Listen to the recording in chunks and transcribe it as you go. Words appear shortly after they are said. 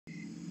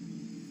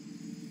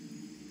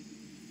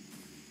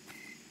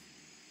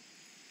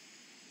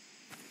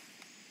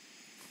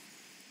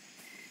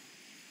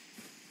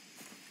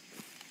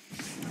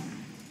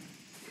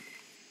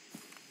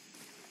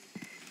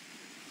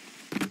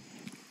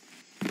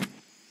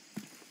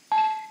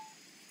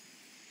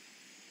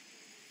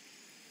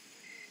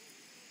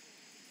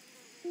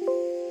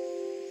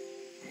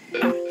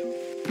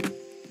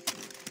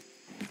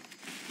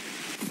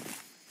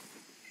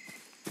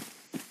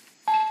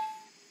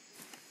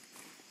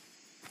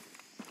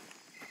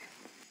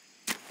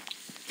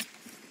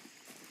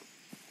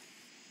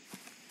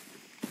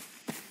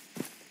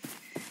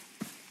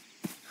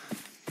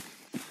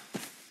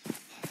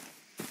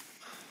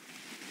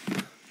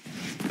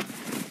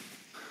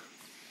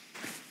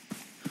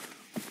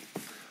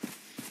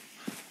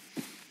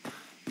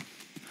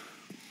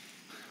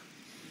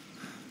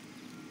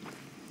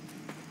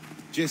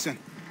Jason,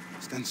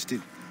 stand still,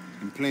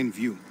 in plain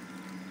view.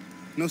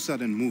 No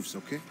sudden moves,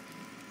 okay?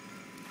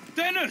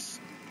 Dennis!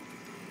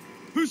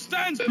 Who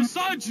stands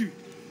beside you?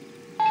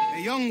 A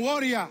young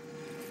warrior,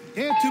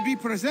 here to be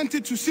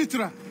presented to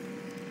Citra.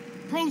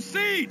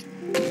 Proceed!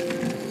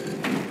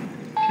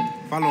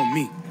 Follow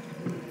me.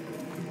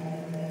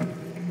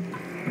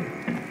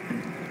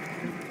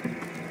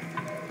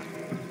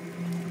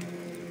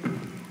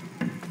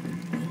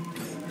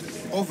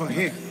 Over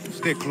here.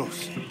 Stay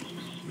close.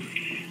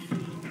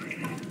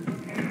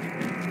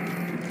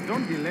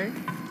 Don't be late.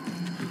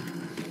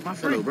 My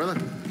friend. Hello, brother.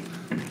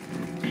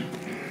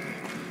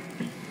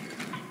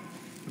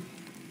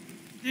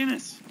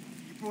 Dennis,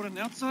 you brought an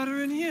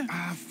outsider in here?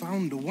 I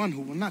found the one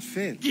who will not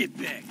fail. Get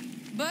back!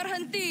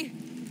 Berhenti!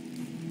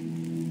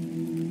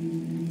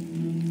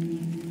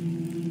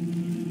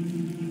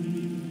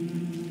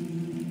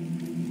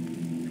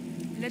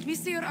 Let me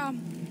see your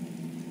arm.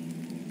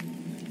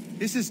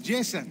 This is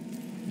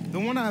Jason,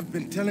 the one I've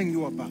been telling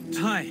you about.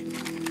 Hi.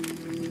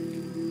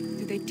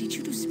 Did they teach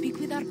you to speak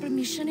without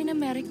permission in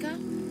America?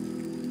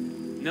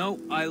 No,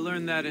 I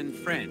learned that in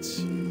France.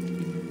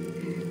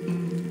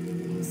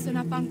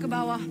 Senapang ke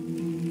bawah.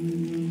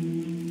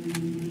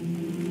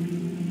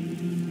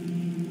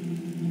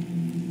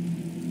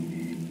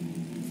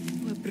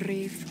 We're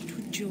brave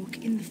to joke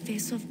in the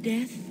face of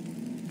death.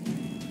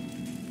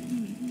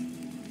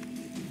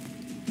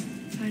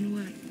 Fine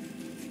word.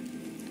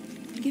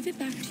 I'll give it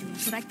back to you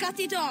after I cut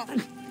it off.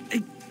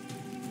 I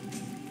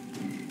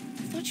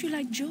thought you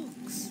liked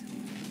jokes.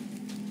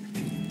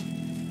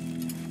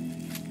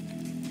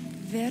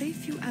 Very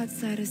few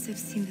outsiders have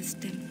seen this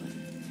temple.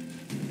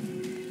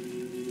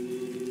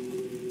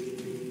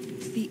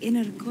 The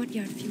inner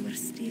courtyard fewer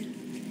still.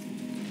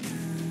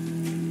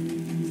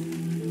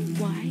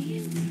 Why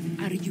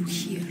are you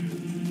here?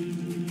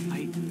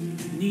 I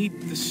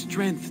need the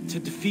strength to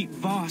defeat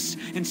Voss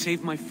and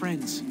save my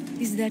friends.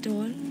 Is that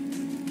all?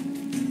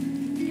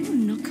 I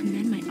will not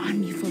command my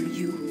army for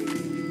you.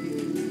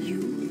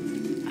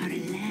 You are a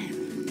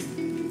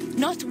lamb.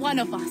 Not one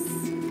of us.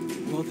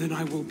 Well, then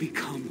I will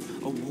become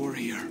a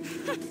warrior.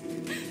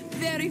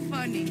 Very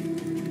funny.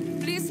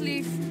 Please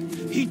leave.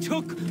 He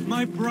took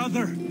my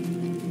brother.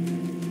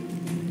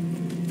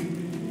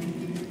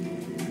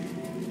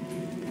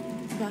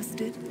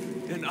 Busted.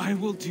 And I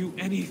will do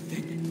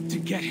anything to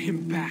get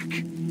him back.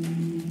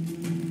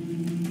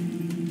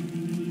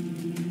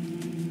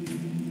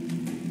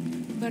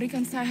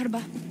 Berikan saya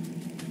herba.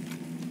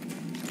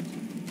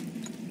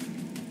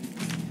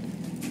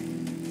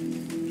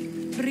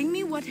 Bring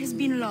me what has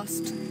been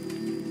lost.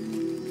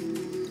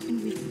 And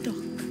we'll talk.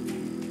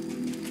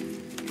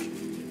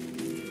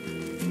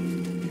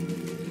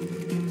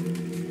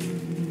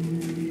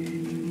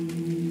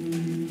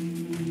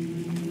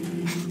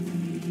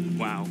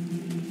 Wow.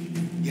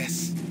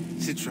 Yes,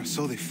 Citra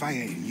saw the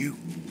fire in you.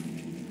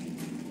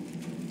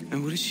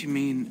 And what does she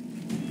mean,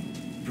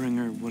 bring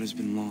her what has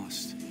been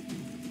lost?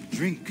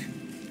 Drink,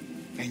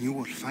 and you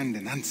will find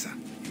an answer.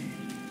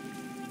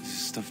 Is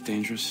this stuff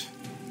dangerous?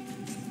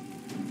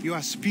 You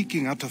are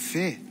speaking out of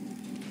fear.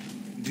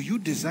 Do you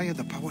desire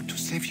the power to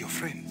save your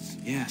friends?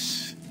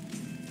 Yes.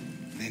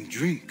 Then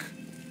drink.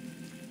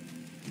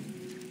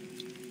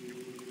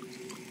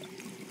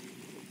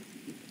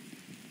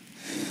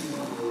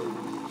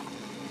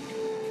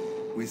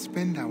 We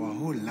spend our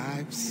whole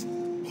lives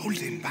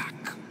holding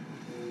back.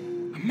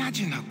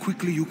 Imagine how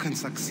quickly you can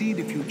succeed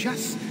if you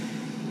just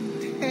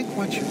take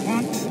what you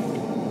want.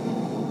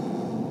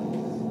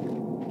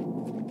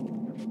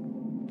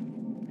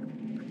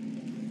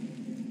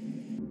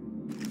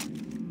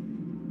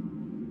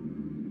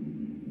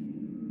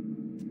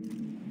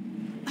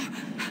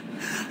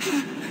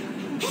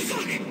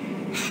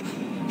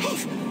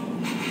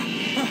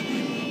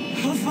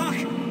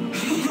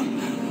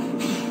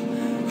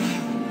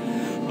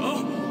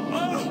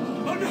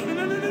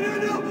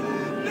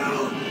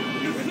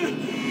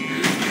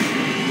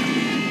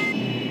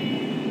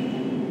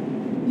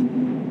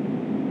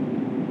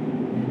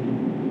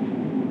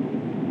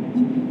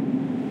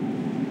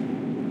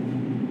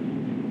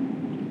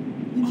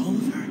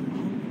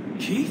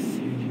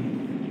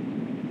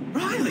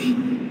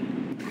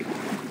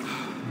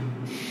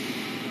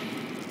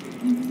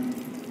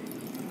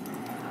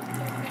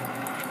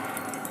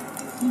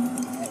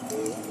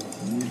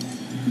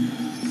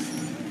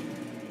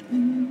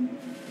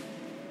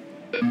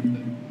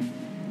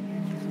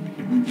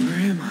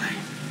 Where am I?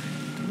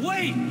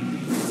 Wait!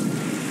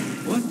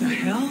 What the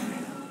hell?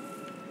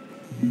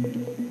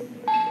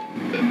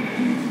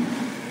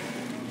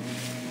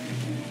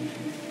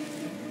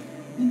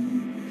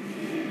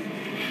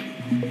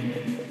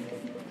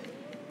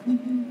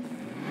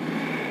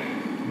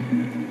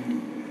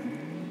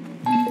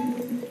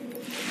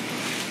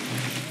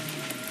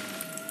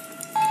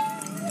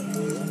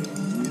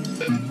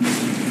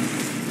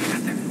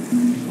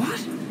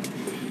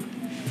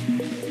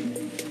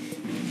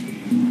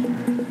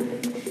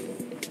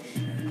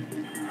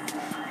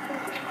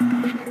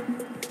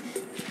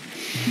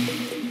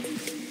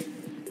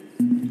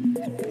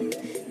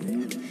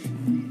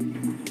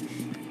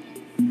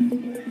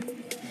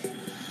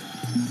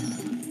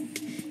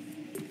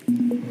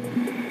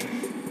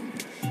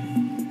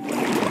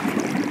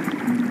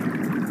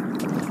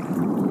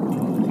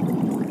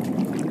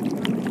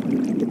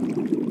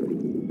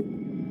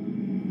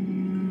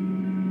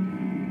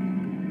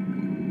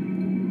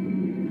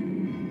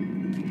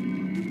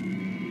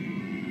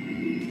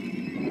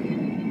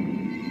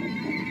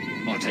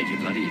 take your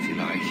bloody if you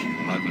like.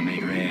 I'll open me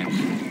rear.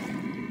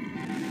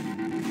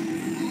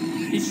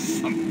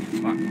 He's some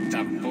fucked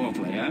up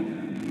foreplay, huh?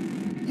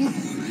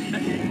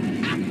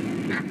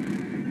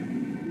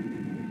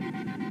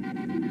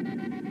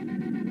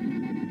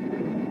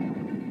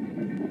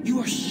 You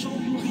are so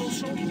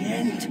close to the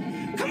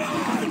end. Come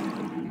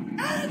on!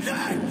 End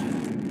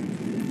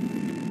it!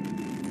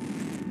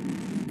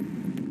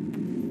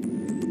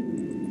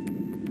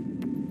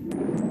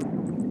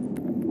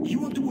 You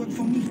want to work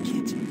for me,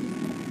 kid?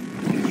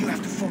 You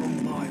have to follow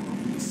my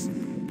rules.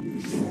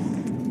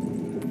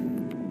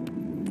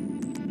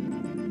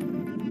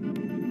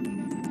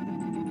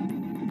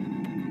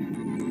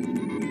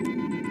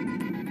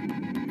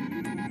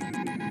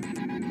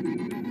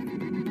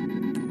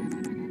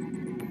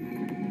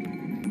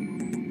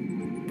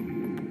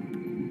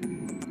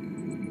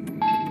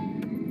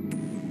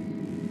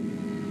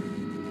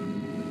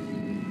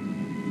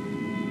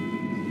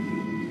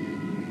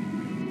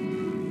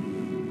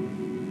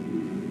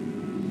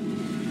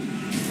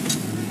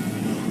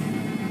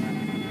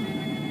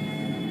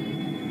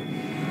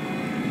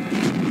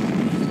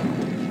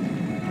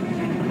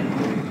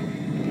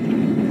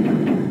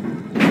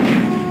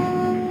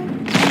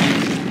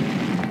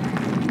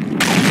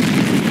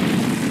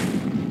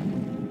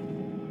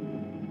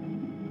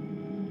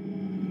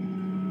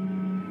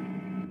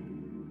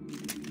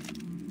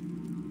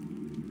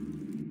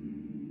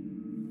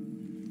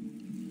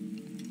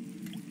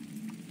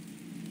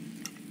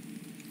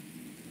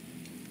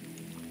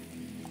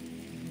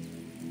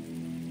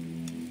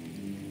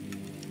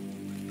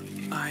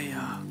 I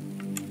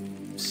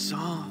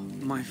saw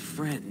my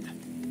friend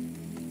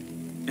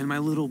and my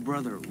little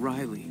brother,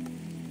 Riley.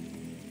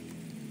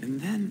 And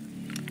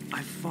then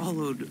I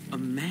followed a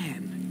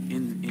man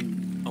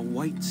in a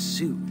white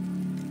suit.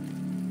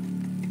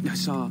 I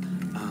saw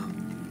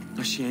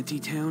a shanty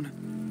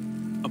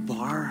town, a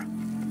bar.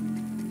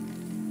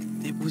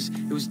 It was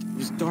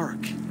dark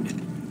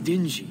and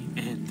dingy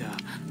and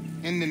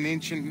And an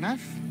ancient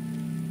knife?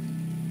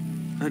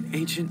 an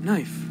ancient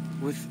knife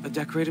with a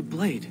decorated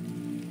blade.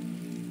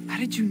 How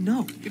did you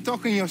know? You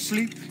talk in your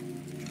sleep?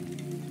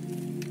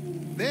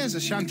 There's a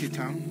shanty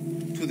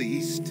town to the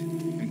east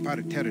in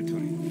Pirate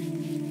territory.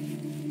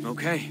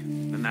 Okay,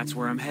 then that's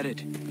where I'm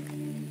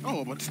headed.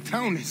 Oh, but the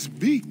town is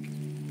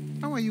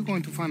big. How are you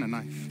going to find a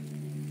knife?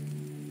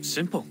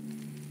 Simple.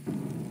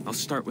 I'll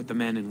start with the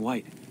man in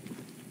white.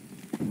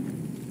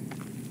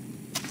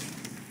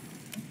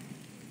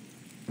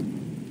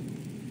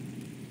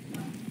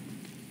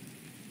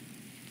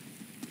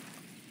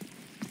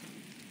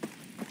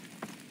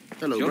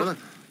 Hello, Sure. brother.